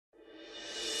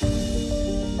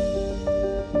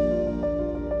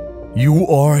You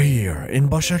are here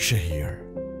in Başakşehir,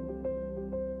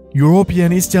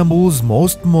 European Istanbul's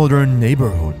most modern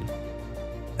neighborhood,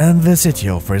 and the city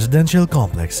of residential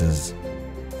complexes.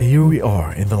 Here we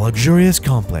are in the luxurious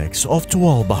complex of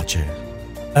Tual Bahce,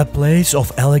 a place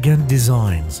of elegant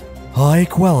designs,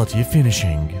 high-quality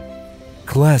finishing,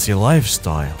 classy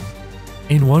lifestyle,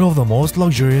 in one of the most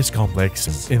luxurious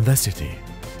complexes in the city.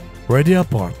 Ready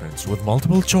apartments with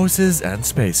multiple choices and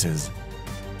spaces,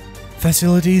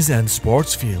 facilities and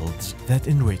sports fields that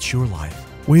enrich your life,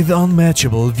 with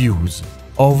unmatchable views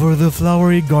over the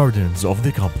flowery gardens of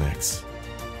the complex.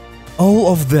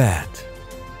 All of that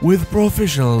with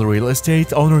professional real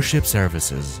estate ownership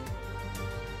services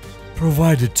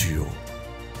provided to you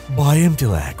by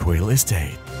Imtilak Real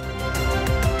Estate.